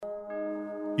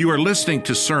You are listening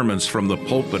to sermons from the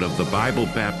pulpit of the Bible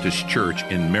Baptist Church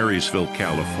in Marysville,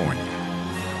 California.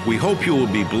 We hope you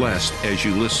will be blessed as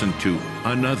you listen to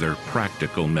another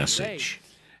practical message.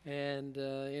 And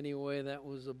anyway, that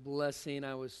was a blessing.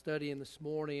 I was studying this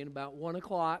morning about 1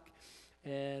 o'clock,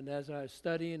 and as I was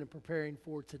studying and preparing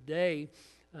for today,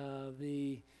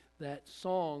 that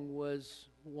song was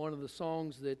one of the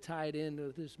songs that tied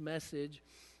into this message.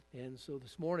 And so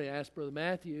this morning I asked Brother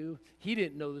Matthew. He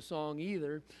didn't know the song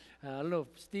either. I don't know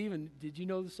if Stephen, did you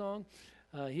know the song?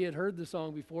 He had heard the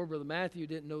song before. Brother Matthew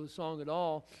didn't know the song at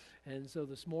all. And so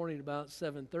this morning about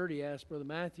 7:30 I asked Brother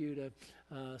Matthew to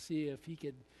see if he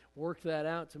could work that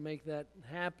out to make that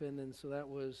happen. And so that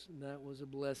was a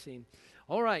blessing.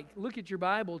 All right, look at your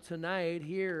Bible tonight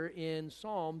here in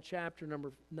Psalm chapter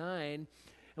number 9.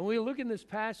 And when we look in this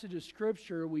passage of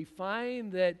Scripture, we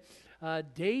find that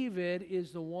David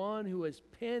is the one who is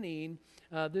penning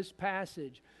this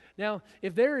passage. Now,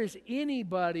 if there is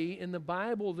anybody in the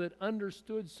Bible that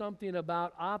understood something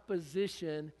about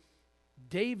opposition,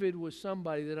 David was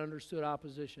somebody that understood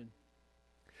opposition.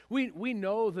 We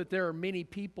know that there are many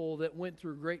people that went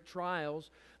through great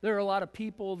trials. There are a lot of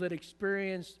people that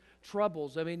experienced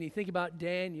troubles. I mean, you think about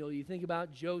Daniel, you think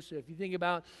about Joseph, you think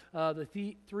about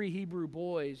the three Hebrew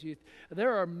boys.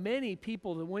 There are many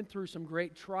people that went through some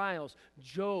great trials.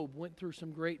 Job went through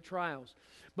some great trials.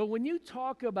 But when you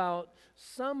talk about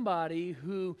somebody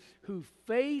who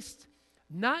faced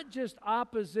not just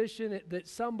opposition that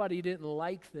somebody didn't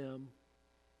like them,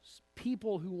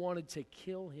 people who wanted to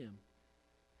kill him.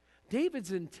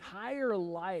 David's entire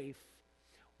life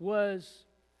was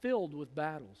filled with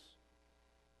battles.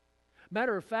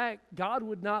 Matter of fact, God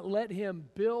would not let him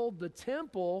build the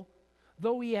temple,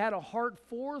 though he had a heart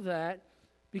for that,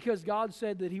 because God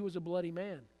said that he was a bloody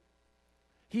man.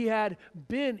 He had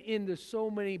been into so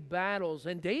many battles,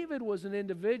 and David was an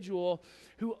individual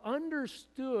who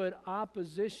understood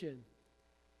opposition.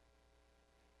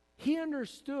 He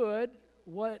understood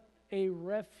what a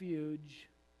refuge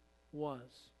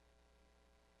was.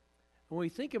 When we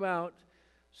think about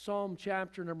Psalm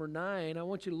chapter number 9, I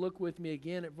want you to look with me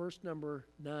again at verse number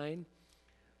 9.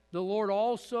 The Lord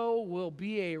also will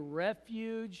be a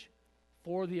refuge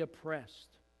for the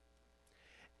oppressed.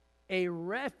 A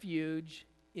refuge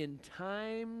in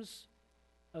times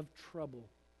of trouble.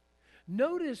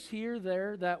 Notice here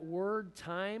that word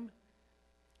time,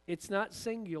 it's not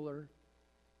singular,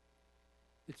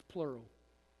 it's plural.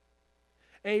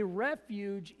 A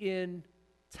refuge in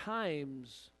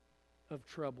times of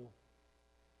trouble.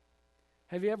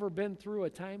 Have you ever been through a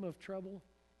time of trouble?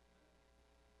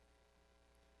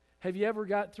 Have you ever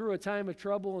got through a time of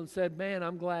trouble and said, man,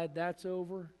 I'm glad that's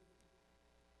over?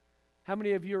 How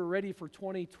many of you are ready for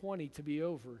 2020 to be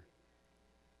over?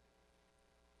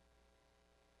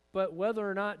 But whether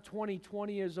or not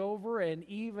 2020 is over, and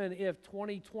even if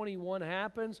 2021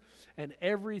 happens and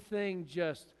everything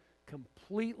just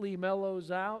completely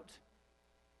mellows out,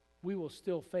 we will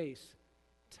still face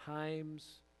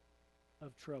times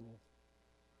of trouble.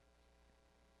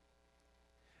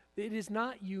 It is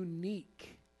not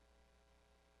unique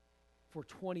for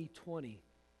 2020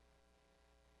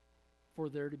 for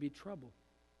there to be trouble.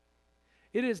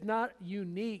 It is not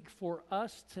unique for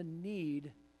us to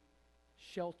need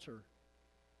shelter,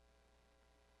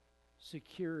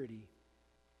 security,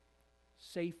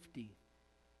 safety.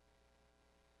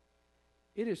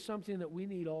 It is something that we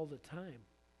need all the time.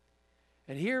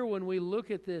 And here when we look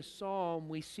at this psalm,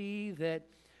 we see that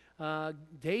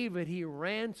David, he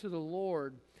ran to the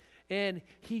Lord. And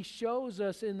he shows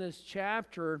us in this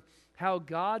chapter how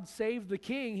God saved the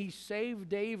king. He saved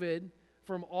David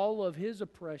from all of his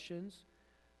oppressions.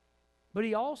 But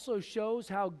he also shows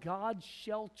how God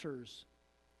shelters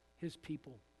his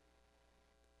people.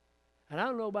 And I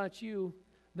don't know about you,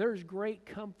 there's great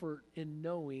comfort in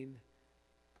knowing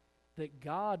that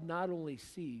God not only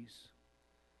sees,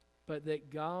 but that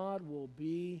God will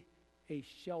be a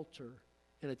shelter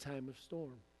in a time of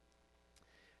storm.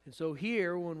 And so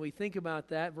here, when we think about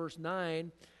that, verse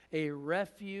 9, a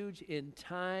refuge in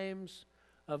times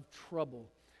of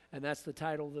trouble. And that's the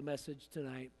title of the message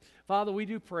tonight. Father, we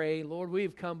do pray, Lord,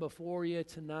 we've come before you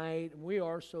tonight, and we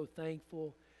are so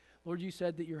thankful. Lord, you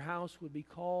said that your house would be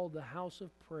called the house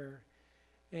of prayer.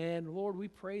 And Lord, we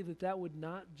pray that that would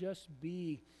not just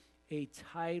be a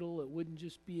title, it wouldn't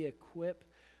just be a quip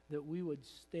that we would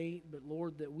state, but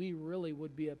Lord, that we really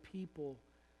would be a people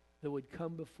that would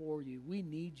come before you. We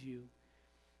need you.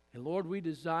 And Lord, we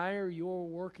desire your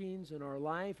workings in our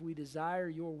life. We desire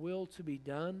your will to be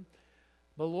done.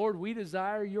 But Lord, we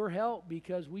desire your help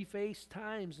because we face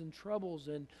times and troubles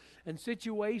and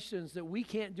situations that we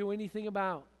can't do anything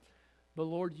about. But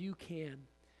Lord, you can.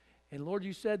 And Lord,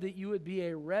 you said that you would be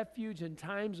a refuge in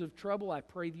times of trouble. I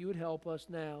pray that you would help us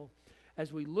now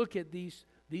as we look at these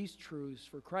truths.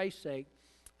 For Christ's sake,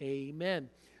 amen.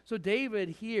 So David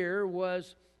here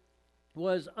was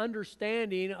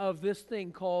understanding of this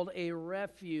thing called a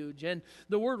refuge. And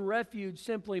the word refuge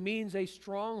simply means a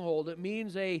stronghold. It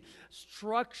means a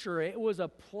structure. It was a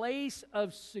place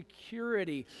of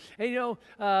security. And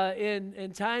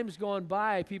in times gone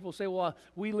by, people say, well,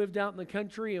 we lived out in the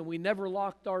country and we never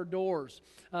locked our doors.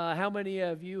 How many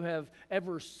of you have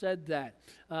ever said that?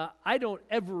 I don't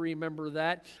ever remember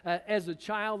that. As a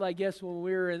child, I guess when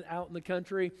we were out in the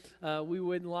country, we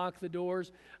wouldn't lock the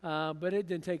doors. But it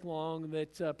didn't take long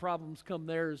that problems come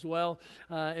there as well.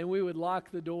 And we would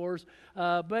lock the doors.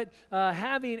 But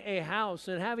having a house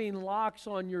and having locks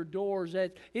on your doors,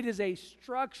 it is a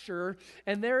structure,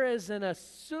 and there is an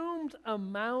assumed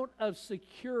amount of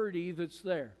security that's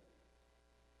there.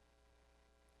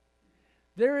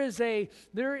 There is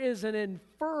an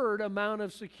inferred amount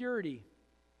of security.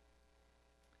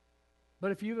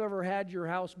 But if you've ever had your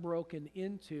house broken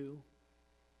into,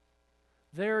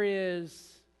 there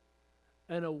is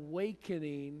an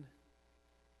awakening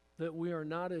that we are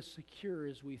not as secure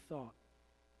as we thought.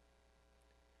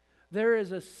 There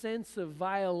is a sense of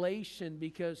violation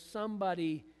because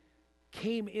somebody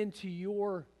came into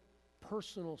your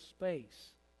personal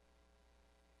space.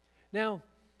 Now,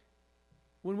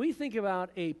 when we think about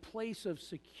a place of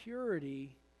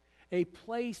security, a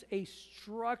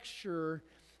structure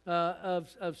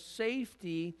of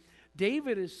safety,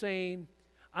 David is saying,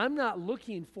 I'm not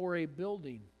looking for a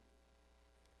building.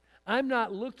 I'm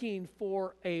not looking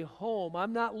for a home.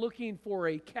 I'm not looking for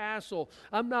a castle.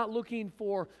 I'm not looking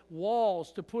for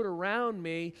walls to put around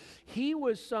me. He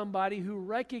was somebody who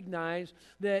recognized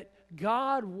that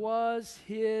God was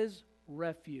his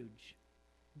refuge.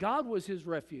 God was his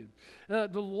refuge. The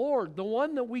Lord, the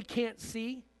one that we can't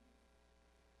see.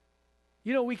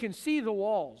 We can see the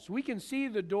walls. We can see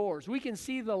the doors. We can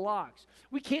see the locks.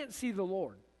 We can't see the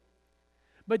Lord.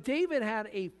 But David had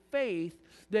a faith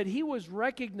that he was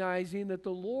recognizing that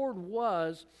the Lord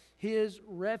was his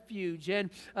refuge. And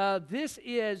this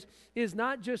is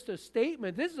not just a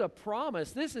statement. This is a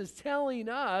promise. This is telling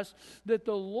us that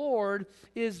the Lord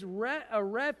is a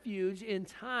refuge in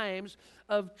times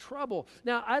of trouble.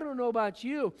 Now, I don't know about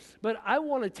you, but I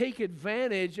want to take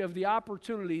advantage of the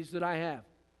opportunities that I have.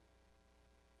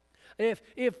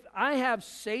 If I have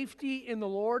safety in the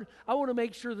Lord, I want to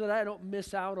make sure that I don't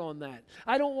miss out on that.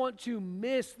 I don't want to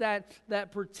miss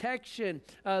that protection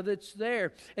that's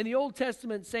there. And the Old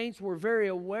Testament saints were very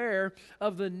aware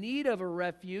of the need of a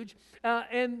refuge.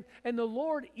 And the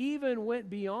Lord even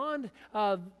went beyond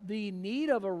the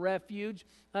need of a refuge.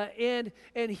 And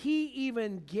he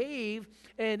even gave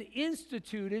and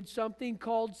instituted something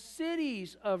called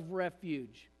cities of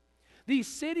refuge. These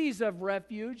cities of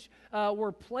refuge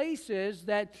were places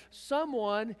that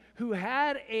someone who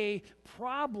had a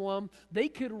problem, they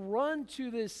could run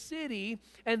to this city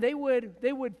and they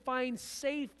would find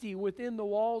safety within the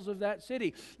walls of that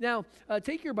city. Now,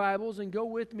 take your Bibles and go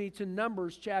with me to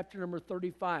Numbers chapter number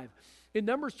 35. In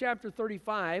Numbers chapter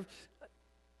 35,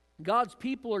 God's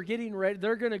people are getting ready.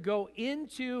 They're going to go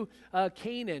into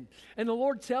Canaan. And the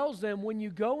Lord tells them, when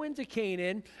you go into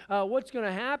Canaan, what's going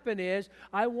to happen is,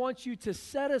 I want you to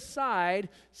set aside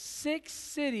 6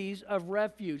 cities of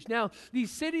refuge. Now,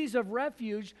 these cities of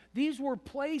refuge, these were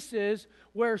places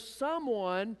where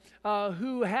someone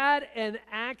who had an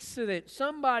accident,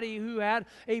 somebody who had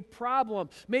a problem,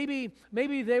 maybe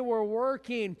they were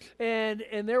working and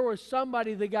there was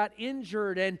somebody that got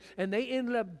injured and they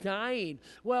ended up dying.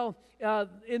 Well,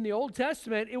 in the Old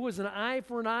Testament, it was an eye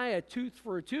for an eye, a tooth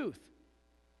for a tooth.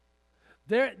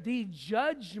 The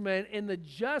judgment and the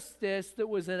justice that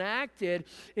was enacted,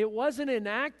 it wasn't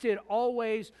enacted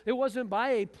always, it wasn't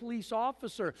by a police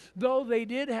officer, though they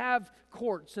did have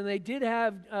courts and they did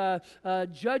have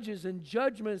judges and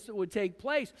judgments that would take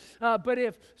place. But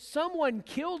if someone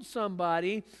killed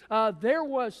somebody, there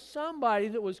was somebody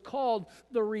that was called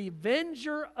the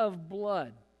revenger of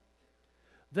blood.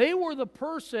 They were the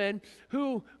person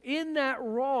who, in that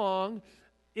wrong,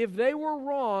 if they were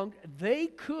wronged, they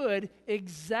could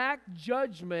exact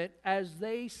judgment as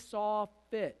they saw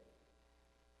fit.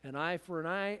 An eye for an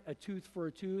eye, a tooth for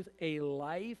a tooth, a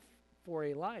life for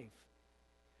a life.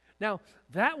 Now,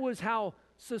 that was how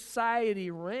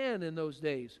society ran in those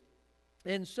days.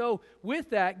 And so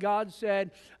with that, God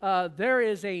said, there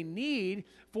is a need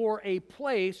for a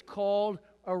place called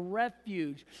a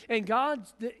refuge. And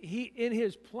He, in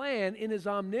His plan, in His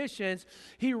omniscience,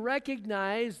 He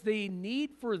recognized the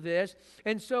need for this.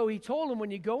 And so He told them,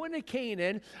 when you go into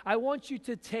Canaan, I want you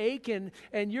to take and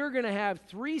you're going to have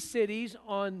 3 cities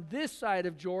on this side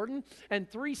of Jordan and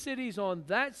 3 cities on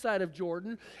that side of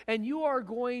Jordan. And you are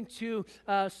going to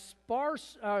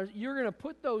you're going to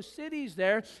put those cities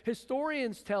there.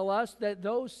 Historians tell us that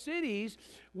those cities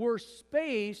were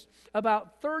spaced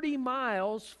about 30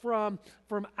 miles from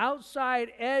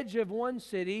outside edge of one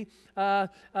city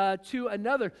to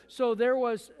another. So there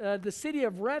was the city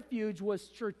of Refuge was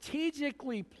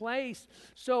strategically placed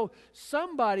so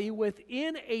somebody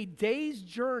within a day's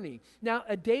journey. Now,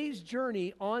 a day's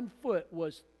journey on foot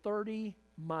was 30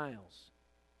 miles.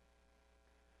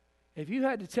 If you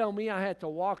had to tell me I had to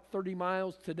walk 30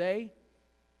 miles today,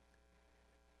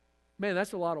 man,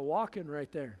 that's a lot of walking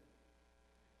right there.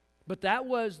 But that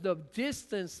was the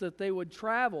distance that they would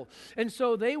travel. And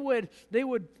so they would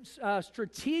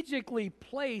strategically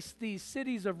place these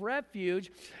cities of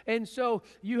refuge. And so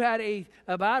you had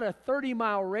about a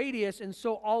 30-mile radius. And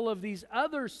so all of these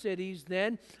other cities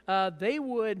then, they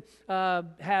would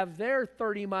have their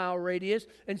 30-mile radius.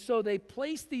 And so they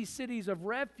placed these cities of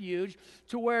refuge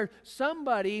to where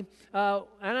somebody, and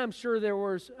I'm sure there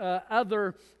was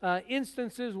other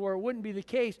instances where it wouldn't be the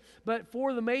case, but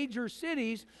for the major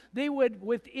cities, they would,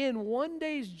 within one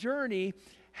day's journey,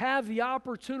 have the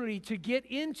opportunity to get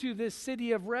into this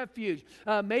city of refuge.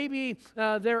 Maybe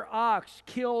their ox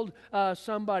killed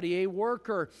somebody, a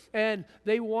worker, and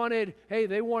they wanted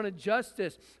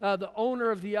justice. The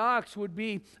owner of the ox would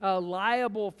be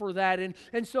liable for that.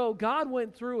 And so God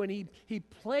went through and he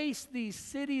placed these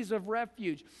cities of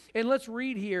refuge. And let's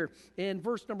read here in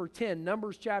verse number 10,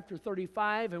 Numbers chapter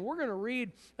 35. And we're going to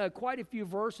read quite a few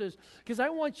verses because I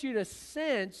want you to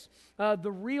sense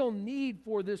the real need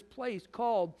for this place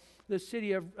called the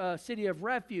city of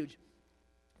refuge.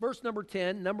 Verse number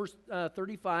 10, Numbers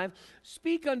 35,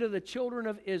 speak unto the children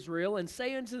of Israel, and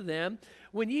say unto them,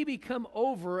 when ye be come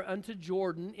over unto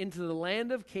Jordan into the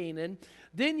land of Canaan,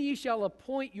 then ye shall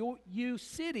appoint you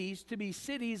cities to be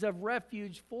cities of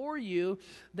refuge for you,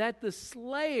 that the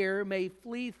slayer may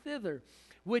flee thither,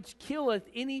 which killeth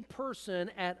any person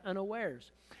at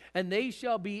unawares. And they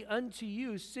shall be unto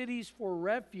you cities for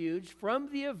refuge from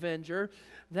the avenger,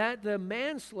 that the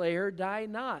manslayer die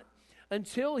not,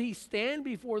 until he stand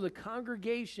before the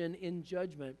congregation in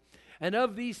judgment. And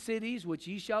of these cities which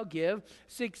ye shall give,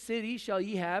 6 cities shall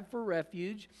ye have for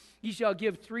refuge. Ye shall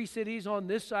give 3 cities on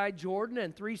this side Jordan,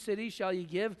 and 3 cities shall ye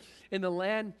give in the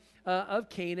land of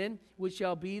Canaan, which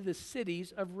shall be the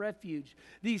cities of refuge.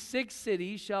 These 6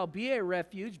 cities shall be a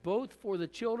refuge both for the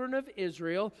children of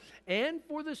Israel, and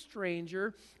for the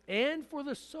stranger, and for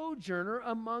the sojourner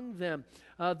among them,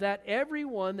 that every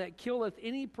one that killeth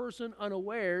any person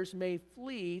unawares may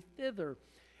flee thither.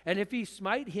 And if he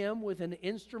smite him with an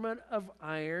instrument of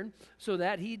iron, so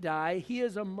that he die, he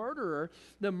is a murderer.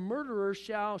 The murderer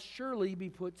shall surely be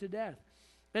put to death.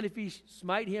 And if he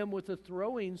smite him with a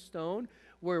throwing stone,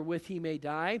 wherewith he may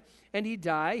die, and he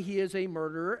die, he is a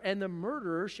murderer, and the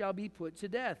murderer shall be put to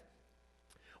death.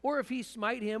 Or if he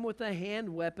smite him with a hand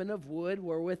weapon of wood,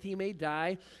 wherewith he may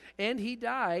die, and he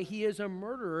die, he is a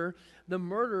murderer, the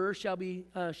murderer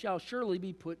shall surely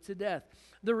be put to death.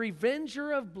 The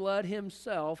revenger of blood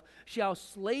himself shall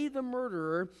slay the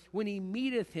murderer. When he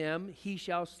meeteth him, he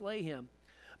shall slay him.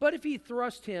 But if he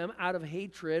thrust him out of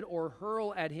hatred, or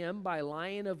hurl at him by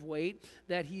lying of weight,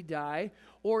 that he die,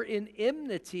 or in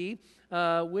enmity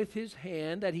with his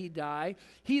hand, that he die,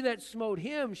 he that smote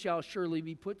him shall surely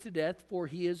be put to death, for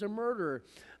he is a murderer.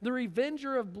 The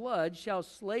revenger of blood shall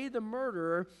slay the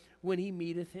murderer when he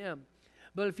meeteth him.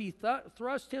 But if he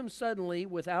thrust him suddenly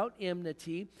without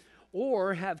enmity,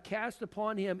 or have cast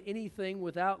upon him anything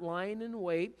without lying in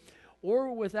wait,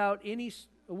 or with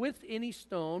any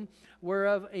stone,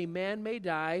 whereof a man may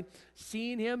die,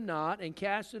 seeing him not, and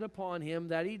cast it upon him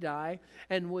that he die,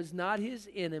 and was not his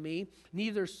enemy,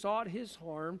 neither sought his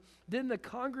harm, then the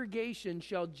congregation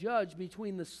shall judge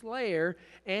between the slayer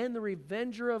and the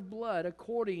revenger of blood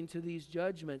according to these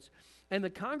judgments. And the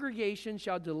congregation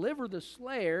shall deliver the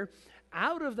slayer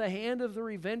out of the hand of the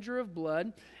revenger of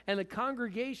blood, and the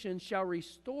congregation shall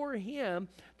restore him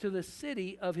to the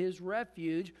city of his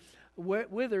refuge,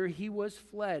 whither he was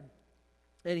fled.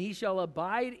 And he shall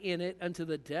abide in it unto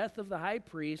the death of the high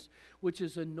priest, which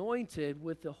is anointed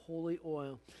with the holy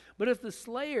oil. But if the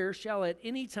slayer shall at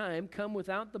any time come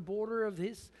without the border of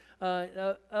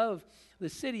the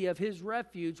city of his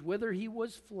refuge, whither he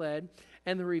was fled,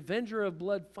 and the revenger of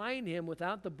blood find him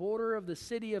without the border of the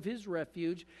city of his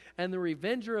refuge, and the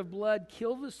revenger of blood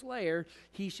kill the slayer,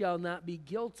 he shall not be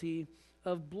guilty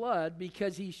of blood,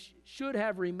 because he should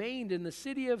have remained in the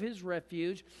city of his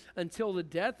refuge until the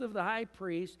death of the high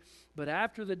priest. But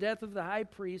after the death of the high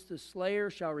priest, the slayer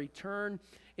shall return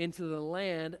into the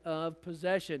land of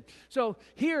possession. So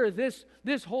here, this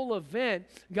whole event,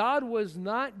 God was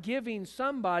not giving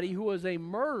somebody who was a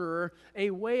murderer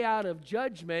a way out of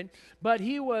judgment, but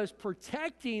he was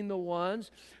protecting the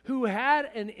ones who had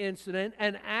an incident,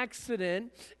 an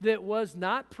accident that was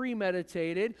not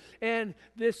premeditated, and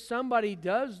this somebody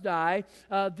does die.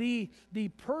 The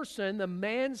person, the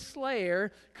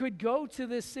manslayer, could go to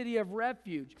this city of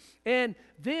refuge. And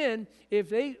then, if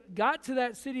they got to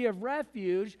that city of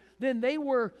refuge, then they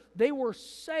were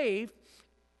safe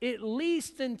at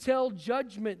least until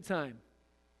judgment time.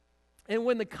 And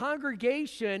when the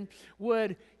congregation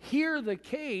would hear the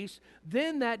case,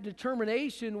 then that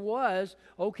determination was,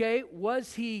 okay,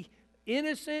 was he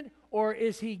innocent or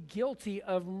is he guilty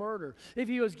of murder? If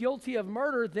he was guilty of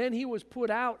murder, then he was put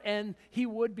out and he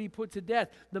would be put to death.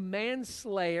 The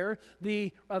manslayer,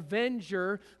 the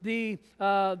avenger, the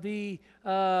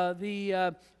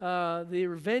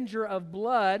avenger of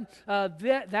blood,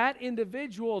 that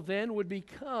individual then would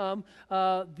become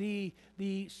the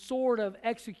sword of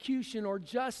execution or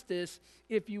justice,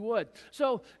 if you would.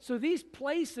 So these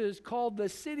places called the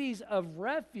cities of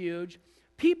refuge,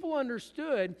 people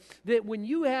understood that when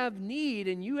you have need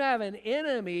and you have an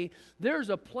enemy, there's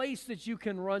a place that you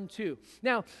can run to.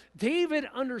 Now, David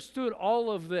understood all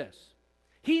of this.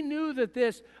 He knew that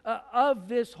of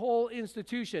this whole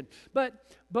institution. But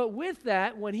with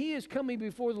that, when he is coming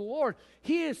before the Lord,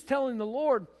 he is telling the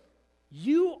Lord,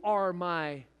 you are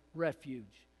my refuge.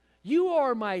 You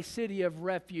are my city of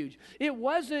refuge. It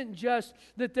wasn't just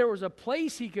that there was a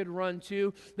place he could run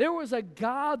to. There was a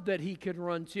God that he could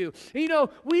run to. You know,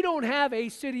 we don't have a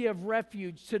city of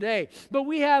refuge today, but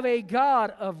we have a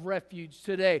God of refuge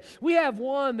today. We have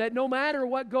one that no matter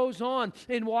what goes on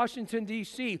in Washington,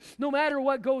 D.C., no matter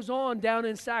what goes on down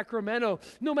in Sacramento,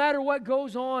 no matter what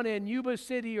goes on in Yuba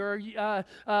City or Yuba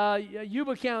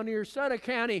County or Sutter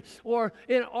County or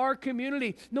in our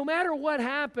community, no matter what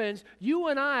happens, you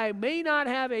and I may not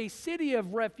have a city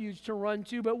of refuge to run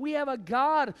to, but we have a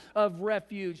God of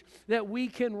refuge that we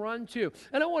can run to.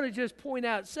 And I want to just point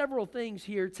out several things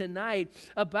here tonight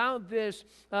about this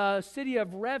city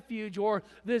of refuge, or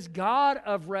this God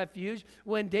of refuge,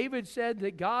 when David said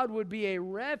that God would be a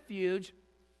refuge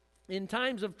in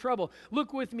times of trouble.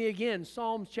 Look with me again,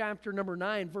 Psalm chapter number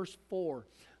 9, verse 4.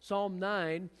 Psalm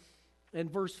 9 and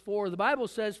verse 4, the Bible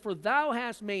says, "For thou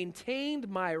hast maintained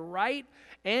my right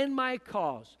and my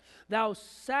cause. Thou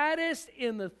sattest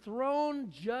in the throne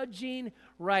judging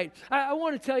right." I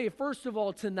want to tell you, first of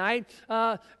all, tonight,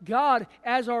 God,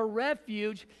 as our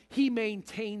refuge, He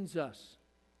maintains us.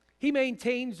 He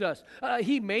maintains us.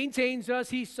 He maintains us.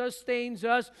 He sustains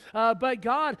us. But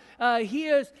God,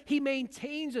 He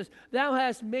maintains us. Thou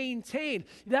hast maintained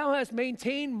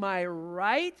my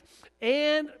right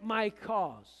and my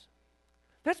cause.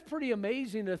 That's pretty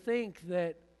amazing to think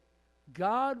that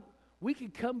God, we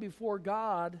could come before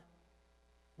God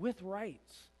with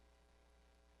rights.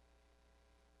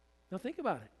 Now think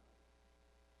about it.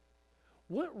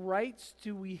 What rights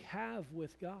do we have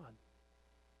with God?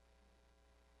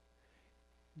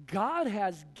 God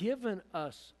has given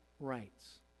us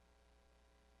rights.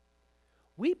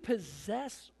 We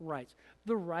possess rights.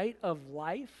 The right of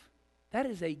life, that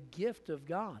is a gift of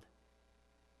God.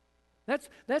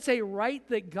 That's a right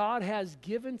that God has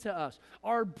given to us.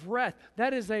 Our breath,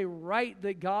 that is a right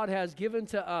that God has given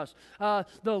to us.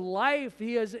 The life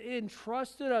He has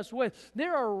entrusted us with.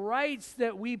 There are rights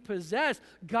that we possess,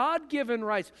 God-given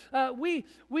rights. We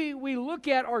look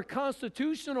at our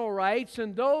constitutional rights,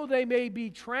 and though they may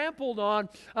be trampled on,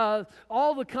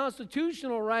 all the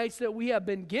constitutional rights that we have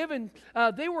been given,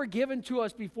 they were given to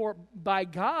us by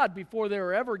God before they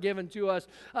were ever given to us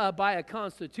by a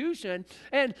constitution.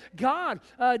 And God,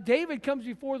 David comes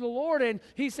before the Lord and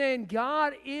he's saying,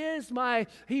 God is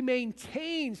He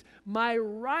maintains my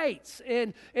rights,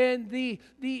 and the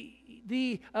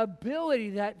ability,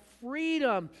 that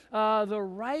freedom, the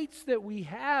rights that we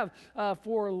have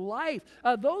for life,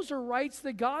 those are rights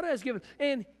that God has given,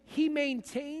 and He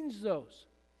maintains those.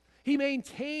 He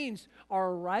maintains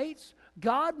our rights.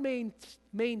 God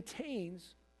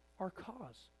maintains our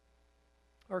cause.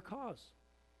 Our cause.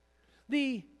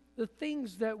 The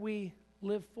things that we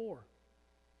live for.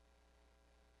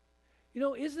 You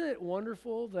know, isn't it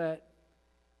wonderful that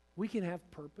we can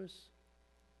have purpose?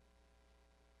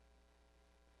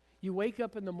 You wake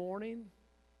up in the morning,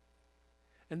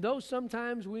 and though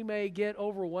sometimes we may get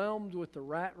overwhelmed with the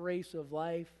rat race of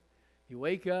life, you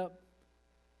wake up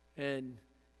and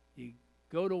you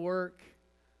go to work,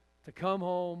 to come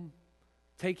home,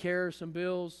 take care of some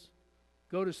bills,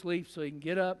 go to sleep so he can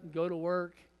get up and go to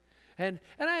work. And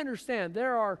I understand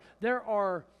there are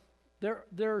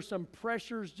some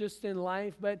pressures just in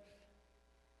life, but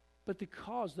the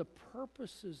cause, the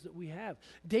purposes that we have.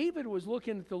 David was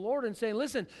looking at the Lord and saying,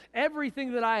 listen,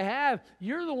 everything that I have,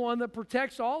 you're the one that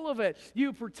protects all of it.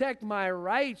 You protect my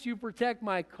rights. You protect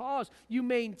my cause. You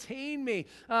maintain me.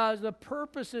 The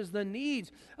purposes, the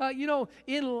needs.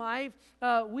 In life,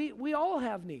 we all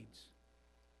have needs.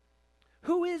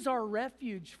 Who is our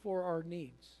refuge for our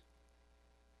needs?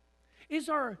 Is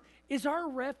our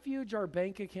refuge our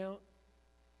bank account?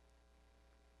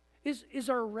 Is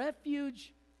our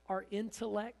refuge our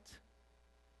intellect?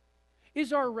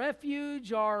 Is our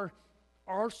refuge our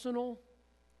arsenal?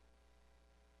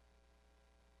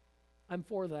 I'm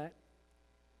for that.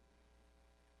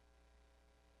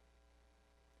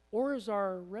 Or is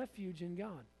our refuge in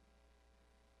God?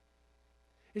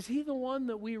 Is He the one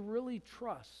that we really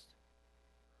trust?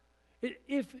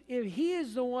 If He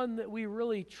is the one that we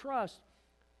really trust,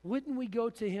 wouldn't we go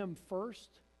to Him first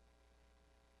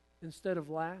instead of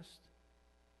last?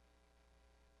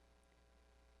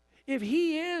 If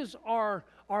He is our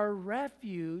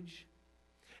refuge,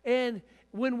 and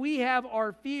when we have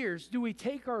our fears, do we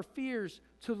take our fears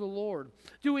to the Lord?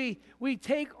 Do we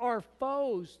take our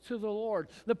foes to the Lord?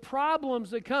 The problems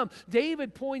that come.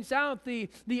 David points out the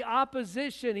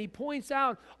opposition. He points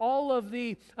out all of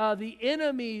the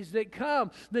enemies that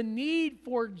come. The need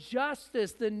for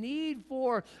justice. The need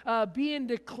for being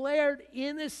declared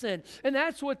innocent. And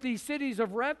that's what these cities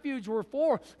of refuge were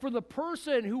for the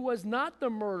person who was not the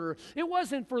murderer. It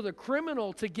wasn't for the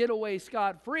criminal to get away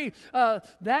scot-free.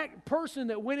 That person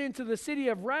that went into the city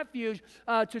of refuge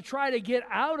to try to get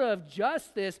out of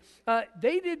justice,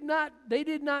 they did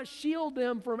not shield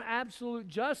them from absolute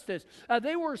justice.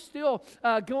 They were still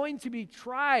going to be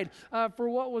tried for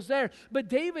what was there. But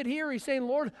David here, he's saying,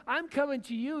 Lord, I'm coming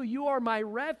to you. You are my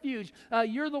refuge.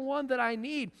 You're the one that I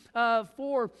need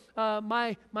for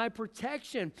my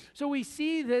protection. So we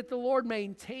see that the Lord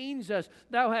maintains us.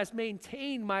 Thou hast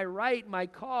maintained my right, my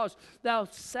cause. Thou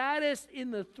sattest in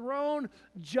the throne,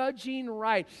 judging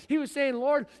right. He was saying,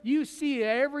 Lord, you see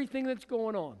everything that's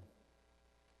going on.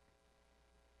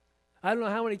 I don't know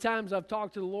how many times I've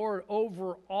talked to the Lord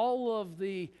over all of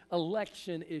the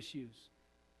election issues.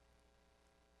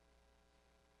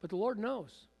 But the Lord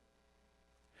knows.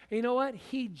 And you know what?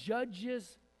 He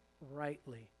judges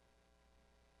rightly.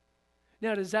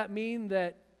 Now, does that mean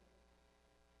that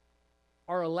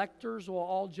our electors will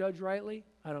all judge rightly?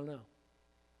 I don't know.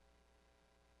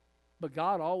 But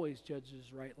God always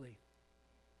judges rightly.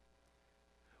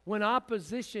 When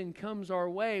opposition comes our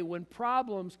way, when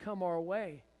problems come our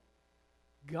way,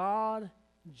 God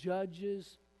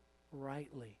judges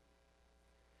rightly.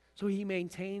 So He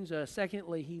maintains us.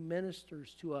 Secondly, He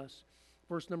ministers to us.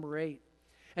 Verse number 8.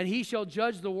 And He shall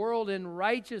judge the world in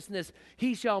righteousness.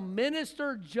 He shall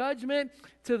minister judgment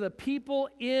to the people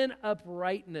in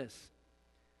uprightness.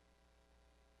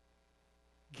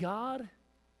 God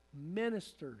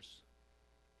ministers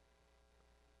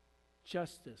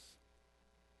justice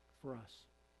for us.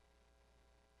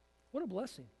 What a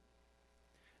blessing.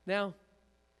 Now,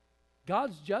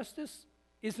 God's justice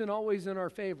isn't always in our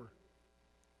favor.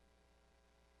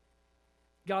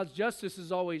 God's justice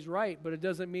is always right, but it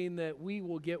doesn't mean that we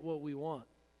will get what we want.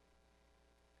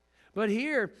 But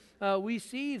here we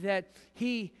see that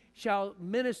He shall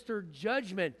minister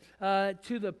judgment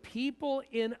to the people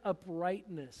in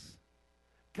uprightness.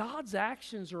 God's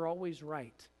actions are always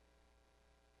right.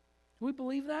 Do we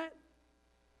believe that?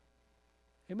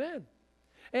 Amen.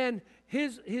 And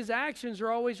his actions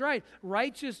are always right.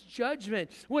 Righteous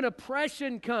judgment. When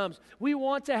oppression comes, we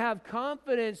want to have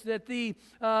confidence that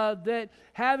that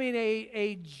having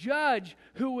a judge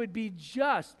who would be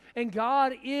just, and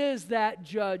God is that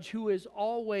judge who is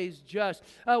always just.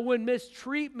 When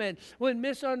mistreatment, when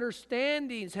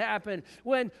misunderstandings happen,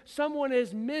 when someone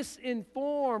is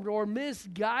misinformed or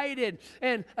misguided,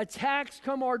 and attacks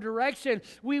come our direction,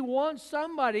 we want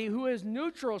somebody who is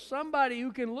neutral, somebody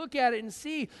who can look at it and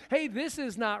see, hey, this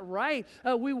is not right.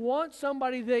 We want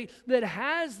somebody that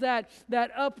has that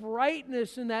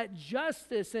uprightness and that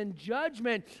justice and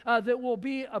judgment that will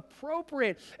be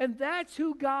appropriate. And that's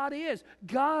who God is.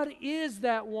 God is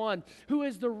that one who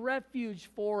is the refuge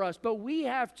for us. But we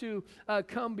have to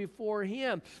come before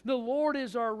Him. The Lord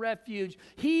is our refuge.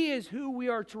 He is who we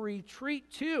are to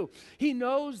retreat to. He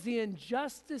knows the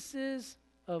injustices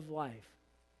of life.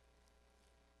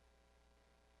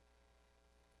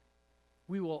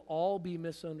 We will all be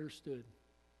misunderstood.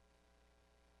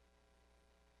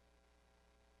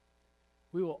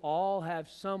 We will all have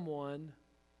someone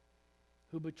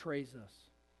who betrays us.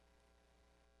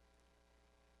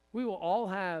 We will all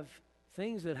have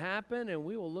things that happen, and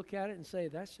we will look at it and say,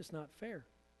 that's just not fair.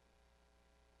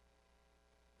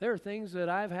 There are things that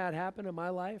I've had happen in my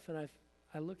life, and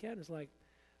I look at it and it's like,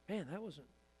 man, that wasn't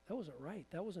right.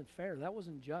 That wasn't fair. That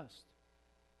wasn't just.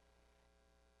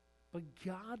 But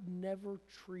God never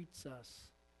treats us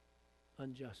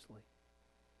unjustly.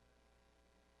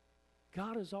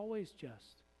 God is always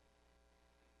just.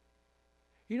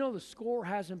 You know, the score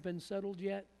hasn't been settled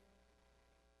yet.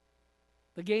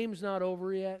 The game's not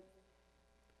over yet.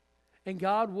 And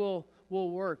God will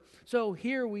work. So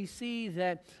here we see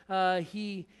that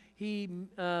the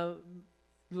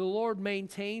Lord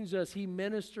maintains us. He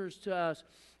ministers to us.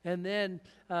 And then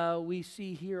we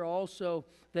see here also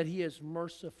that He is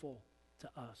merciful to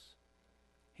us.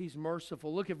 He's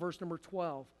merciful. Look at verse number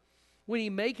 12. When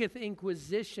He maketh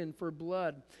inquisition for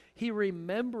blood, He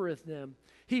remembereth them.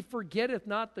 He forgetteth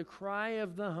not the cry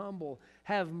of the humble.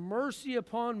 Have mercy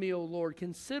upon me, O Lord.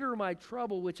 Consider my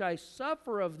trouble, which I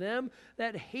suffer of them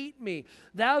that hate me.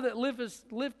 Thou that liftest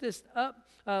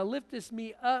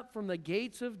me up from the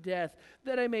gates of death,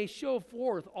 that I may show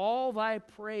forth all thy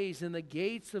praise in the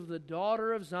gates of the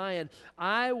daughter of Zion.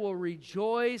 I will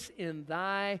rejoice in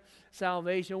thy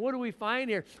salvation. What do we find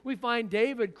here? We find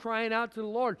David crying out to the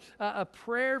Lord, a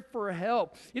prayer for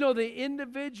help. You know, the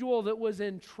individual that was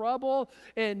in trouble,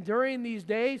 and during these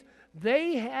days,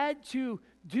 they had to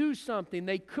do something.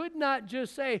 They could not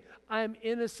just say, I'm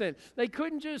innocent. They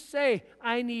couldn't just say,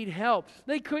 I need help.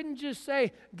 They couldn't just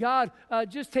say, God,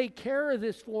 just take care of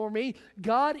this for me.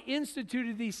 God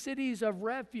instituted these cities of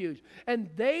refuge, and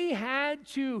they had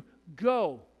to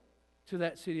go to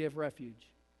that city of refuge.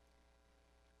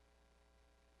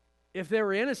 If they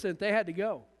were innocent, they had to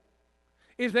go.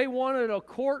 If they wanted a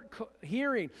court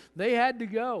hearing, they had to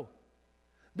go.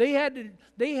 They had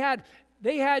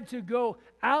to go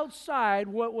outside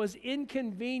what was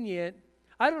inconvenient.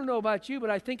 I don't know about you, but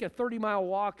I think a 30-mile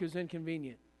walk is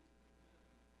inconvenient.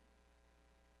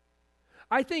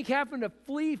 I think having to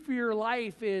flee for your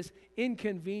life is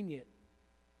inconvenient.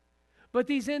 But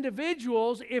these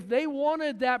individuals, if they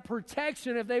wanted that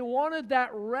protection, if they wanted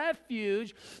that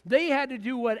refuge, they had to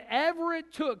do whatever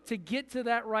it took to get to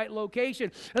that right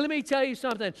location. And let me tell you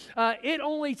something. It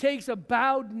only takes a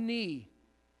bowed knee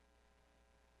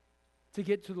to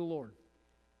get to the Lord.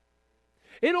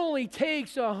 It only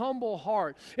takes a humble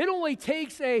heart. It only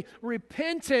takes a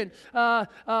repentant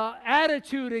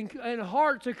attitude and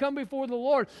heart to come before the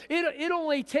Lord. It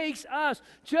only takes us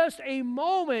just a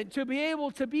moment to be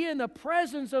able to be in the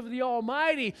presence of the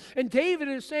Almighty. And David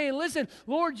is saying, listen,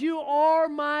 Lord, you are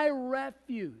my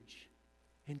refuge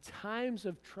in times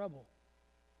of trouble.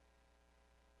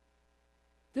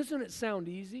 Doesn't it sound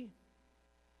easy?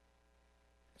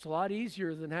 It's a lot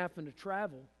easier than having to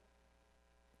travel.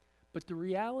 But the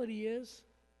reality is,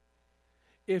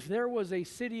 if there was a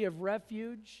city of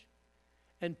refuge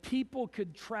and people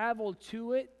could travel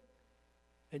to it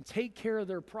and take care of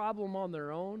their problem on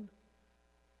their own,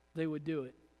 they would do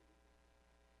it.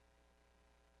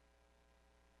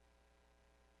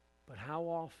 But how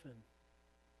often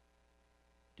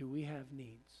do we have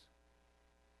needs?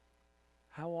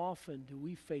 How often do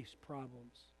we face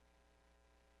problems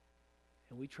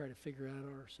and we try to figure it out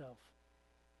ourselves?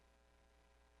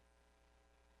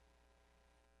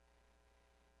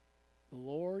 The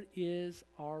Lord is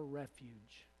our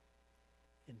refuge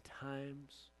in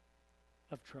times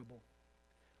of trouble.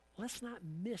 Let's not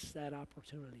miss that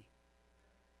opportunity.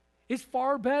 It's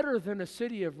far better than a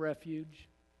city of refuge.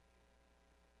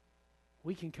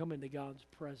 We can come into God's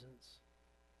presence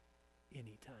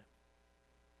anytime.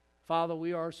 Father,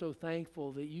 we are so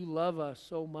thankful that you love us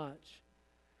so much,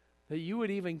 that you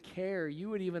would even care,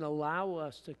 you would even allow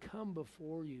us to come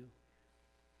before you.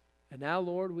 And now,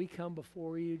 Lord, we come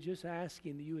before you just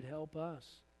asking that you would help us.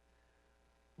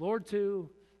 Lord, to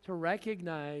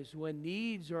recognize when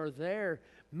needs are there,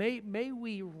 may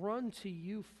we run to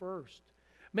you first.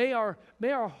 May our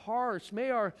hearts,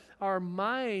 may our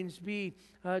minds be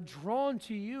drawn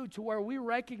to you, to where we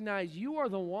recognize you are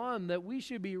the one that we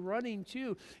should be running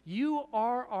to. You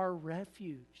are our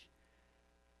refuge.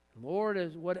 Lord,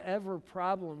 as whatever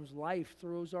problems life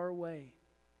throws our way,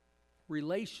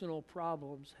 relational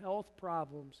problems, health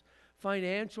problems,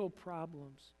 financial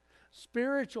problems,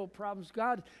 spiritual problems,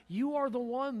 God, you are the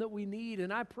one that we need.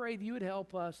 And I pray that you would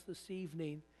help us this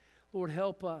evening. Lord,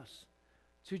 help us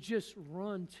to just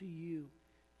run to you.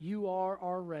 You are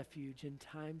our refuge in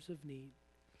times of need.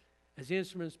 As the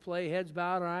instruments play, heads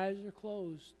bowed, our eyes are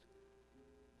closed.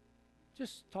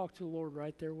 Just talk to the Lord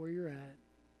right there where you're at.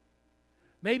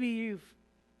 Maybe you've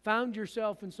found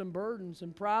yourself in some burdens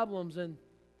and problems, and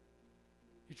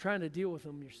You're trying to deal with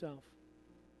them yourself.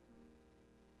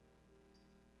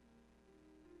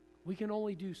 We can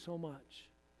only do so much.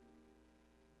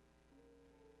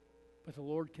 But the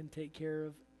Lord can take care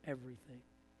of everything.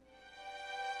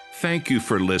 Thank you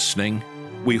for listening.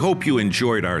 We hope you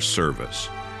enjoyed our service.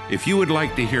 If you would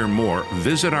like to hear more,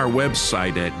 visit our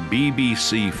website at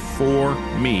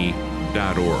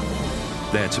bbc4me.org.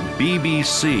 That's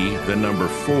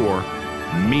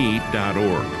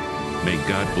bbc4me.org. May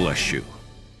God bless you.